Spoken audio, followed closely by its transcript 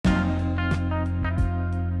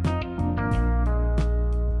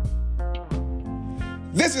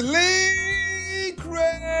This is Lee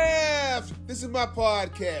Craft. This is my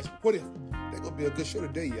podcast. What if? That's going to be a good show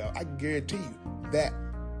today, y'all. I can guarantee you that.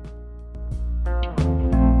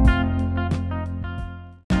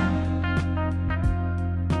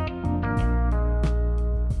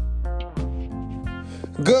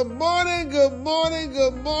 Good morning, good morning,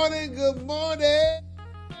 good morning, good morning.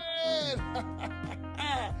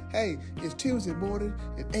 Hey, it's Tuesday morning,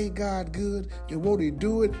 and ain't God good, and won't he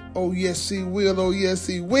do it? Oh, yes, he will, oh, yes,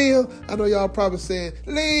 he will. I know y'all probably saying,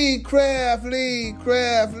 Lee Craft, Lee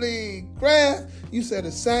Craft, Lee Craft. You say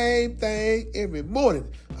the same thing every morning.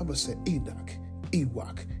 I'm going to say Enoch,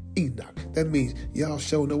 Ewok, Enoch. That means y'all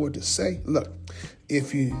sure know what to say. Look,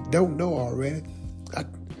 if you don't know already,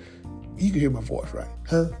 you can hear my voice, right?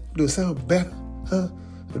 Huh? Do it sound better? Huh?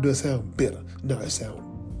 Or do it sound bitter? No, it sounds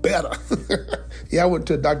better. Yeah, I went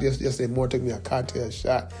to the doctor yesterday morning, took me a cocktail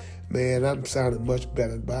shot. Man, I'm sounding much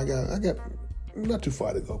better, but I got not too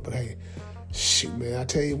far to go. But hey, shoot, man, I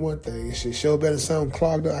tell you one thing, it should sure better sound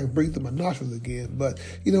clogged up. I can breathe through my nostrils again. But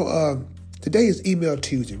today is Email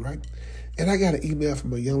Tuesday, right? And I got an email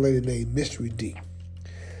from a young lady named Mystery D,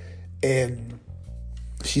 and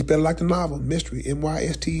she better like the novel Mystery,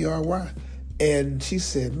 Mystery. And she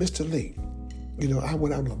said, Mr. Lee, I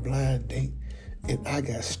went out on a blind date and I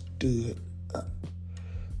got stood up,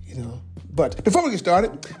 But before we get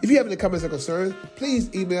started, if you have any comments or concerns, please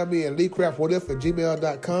email me at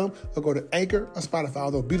leecraftwhatif@gmail.com or go to Anchor or Spotify, all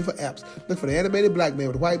those beautiful apps. Look for the animated black man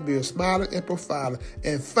with a white beard, smiling and profiling,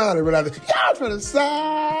 and finally realize that y'all trying to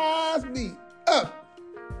size me up.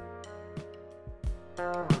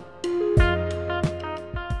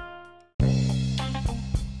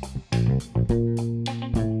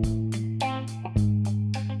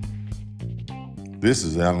 This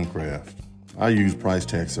is Alan Craft. I use Price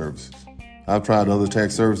Tax Services. I've tried other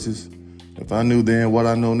tax services. If I knew then what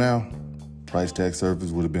I know now, Price Tax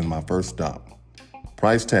Services would have been my first stop.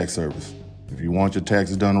 Price Tax Service. If you want your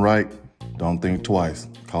taxes done right, don't think twice.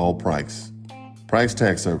 Call Price. Price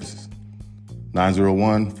Tax Services.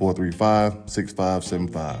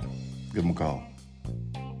 901-435-6575. Give them a call.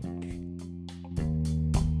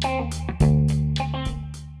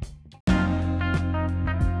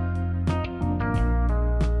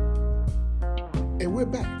 And we're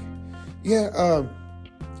back. Yeah,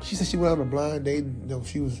 she said she went on a blind date and,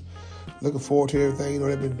 she was looking forward to everything.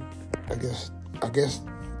 They've been, I guess,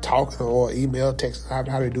 talking or email, text, how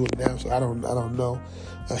they do it now. So I don't know.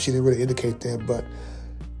 She didn't really indicate that, but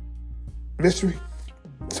Mystery,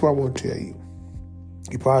 that's what I want to tell you.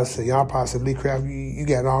 Y'all probably say, Lee Craft, you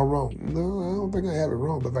got it all wrong. No, I don't think I have it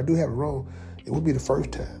wrong, but if I do have it wrong, it would be the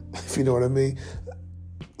first time, if you know what I mean.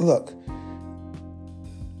 Look,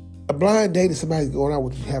 a blind date is somebody going out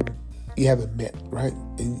with you haven't met, right?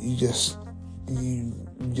 And you just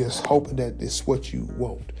hoping that it's what you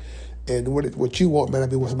want, and what you want may not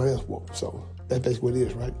be what somebody else wants. So that's basically what it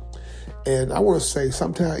is, right? And I want to say,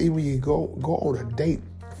 sometimes even when you go on a date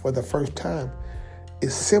for the first time,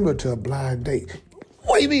 it's similar to a blind date.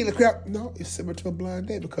 What do you mean, the crap? No, it's similar to a blind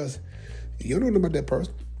date because you don't know about that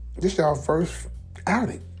person. This is your first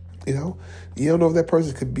outing. You don't know if that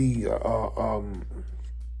person could be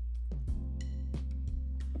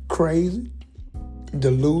crazy,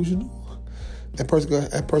 delusional. That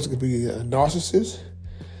person could be a narcissist.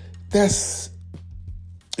 That's,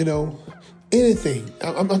 anything.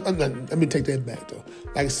 Let me take that back though.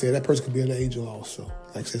 Like I said, that person could be an angel also.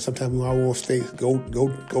 Like I said, sometimes we all want to stay, go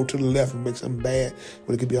to the left and make something bad,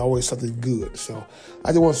 but it could be always something good. So I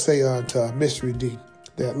just want to say to Mystery D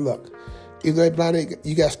that, look, if that blind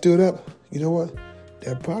you got stood up, you know what?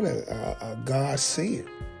 They're probably a God sin.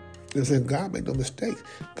 God make no mistakes.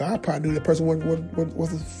 God probably knew that person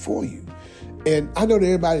wasn't for you. And I know that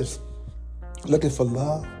everybody's looking for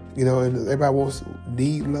love, and everybody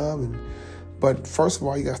need love. But first of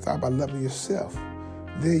all, you got to start by loving yourself.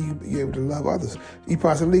 Then you're able to love others. You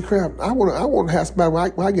probably say, Lee Craft, I want to have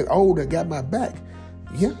somebody when I get old that got my back.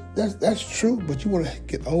 Yeah, that's true. But you want to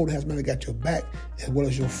get old and have somebody that got your back as well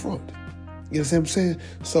as your front. You know what I'm saying?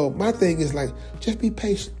 So my thing is just be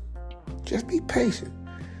patient. Just be patient.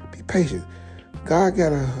 Be patient. God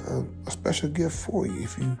got a special gift for you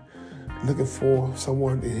if you looking for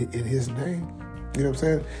someone in His name. You know what I'm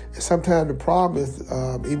saying? And sometimes the problem is,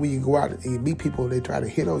 even when you go out and you meet people and they try to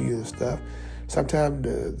hit on you and stuff, sometimes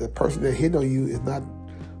the person that hit on you is not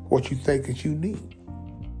what you think that you need.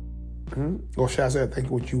 Or should I say,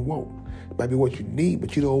 think what you want. It might be what you need,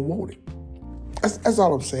 but you don't want it. That's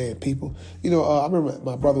all I'm saying, people. I remember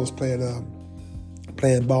my brother was playing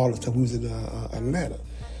ball and stuff. We was in Atlanta.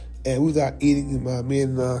 And we was out eating, me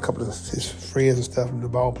and a couple of his friends and stuff, and the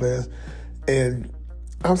ball players. And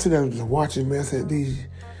I'm sitting there just watching, man. I said, these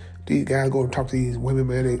guys go and talk to these women,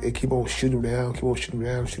 man. They keep on shooting them down, shoot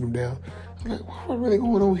them down. I'm like, what's really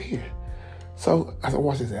going on here? So I said,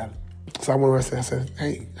 watch this, Alan. So I went around and I said,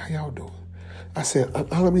 hey, how y'all doing? I said, I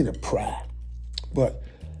don't mean to pry, but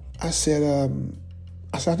I said,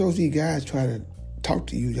 I know these guys trying to talk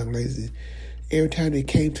to you young ladies. And every time they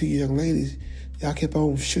came to you young ladies, y'all kept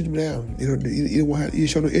on shooting them down. You didn't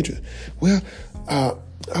show no interest. Well, I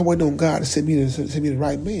waited on God to send me the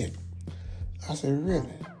right man. I said, really?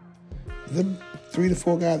 Them 3 to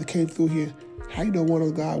 4 guys that came through here, how you know one of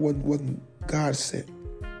those guys wasn't God sent?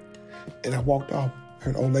 And I walked off.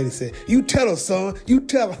 Heard the old lady say, you tell her, son, you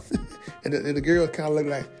tell her. and the girl kind of looked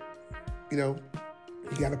like, you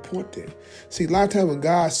got a point there. See, a lot of times when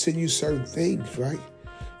God sends you certain things, right,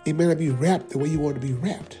 it may not be wrapped the way you want it to be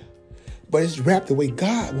wrapped, but it's wrapped the way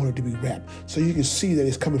God wanted it to be wrapped. So you can see that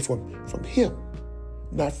it's coming from Him,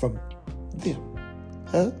 not from them.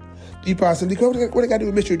 Huh? You probably said, what they got to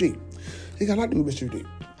do with Mr. D? They got a lot to do with Mr. D.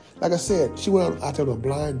 Like I said, she went out on a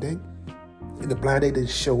blind date, and the blind date didn't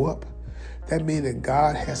show up. That means that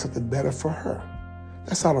God has something better for her.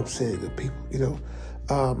 That's all I'm saying, good people.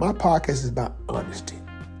 My podcast is about honesty,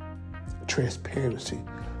 transparency,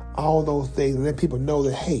 all those things, and let people know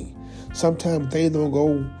that, hey, sometimes things don't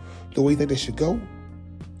go the way you think they should go.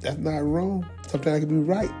 That's not wrong. Sometimes it can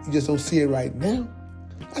be right. You just don't see it right now.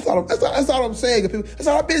 That's all I'm saying, good people. That's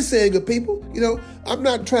all I've been saying, good people. I'm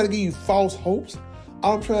not trying to give you false hopes.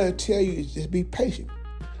 All I'm trying to tell you is just be patient.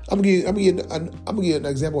 I'm gonna give you an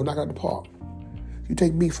example of knocking out the park. You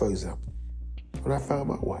take me, for example. When I found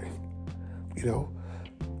my wife,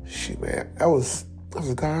 shit, man, that was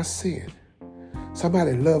God saying.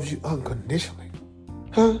 Somebody loves you unconditionally.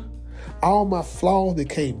 Huh? All my flaws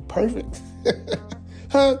became perfect.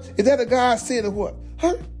 Huh? Is that a God saying or what?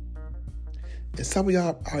 Huh? And some of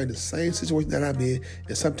y'all are in the same situation that I'm in,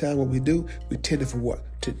 and sometimes what we do, we tend to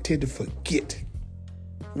forget.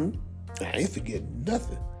 I ain't forgetting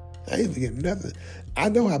nothing. I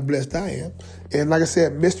know how blessed I am. And like I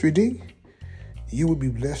said, Mystery D, you would be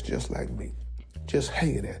blessed just like me. Just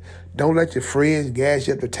hanging there. Don't let your friends gas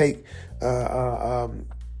you up to take,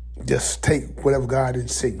 just take whatever God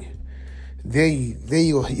didn't send you. Then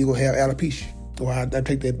you're going to have alopecia. Or I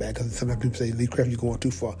take that back, because sometimes people say, Lee Craft, you're going too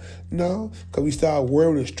far. No, because we start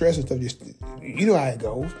worrying and stressing stuff. You know how it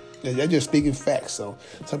goes. They're just speaking facts. So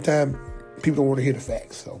sometimes people don't want to hear the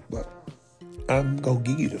facts. But I'm going to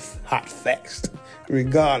give you the hot facts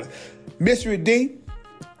regardless. Mystery D,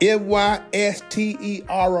 Mystery,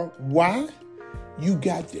 you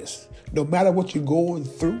got this. No matter what you're going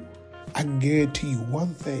through, I can guarantee you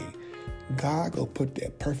one thing. God gonna put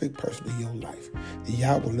that perfect person in your life. And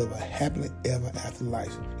y'all gonna live a happily ever after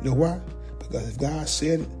life. You know why? Because if God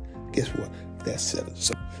said it, guess what? That's settled.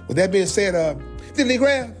 So with that being said, this is Lee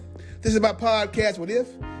Graham. This is my podcast, What If?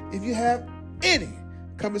 If you have any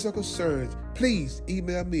comments or concerns, please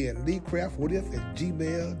email me at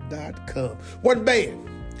leecraftwhatif@gmail.com. One band,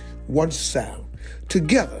 one sound.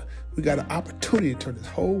 Together, we got an opportunity to turn this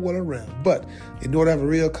whole world around. But in order to have a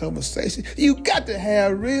real conversation, you got to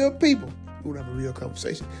have real people. You want to have a real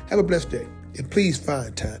conversation. Have a blessed day. And please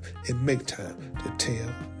find time and make time to tell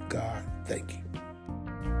God thank you.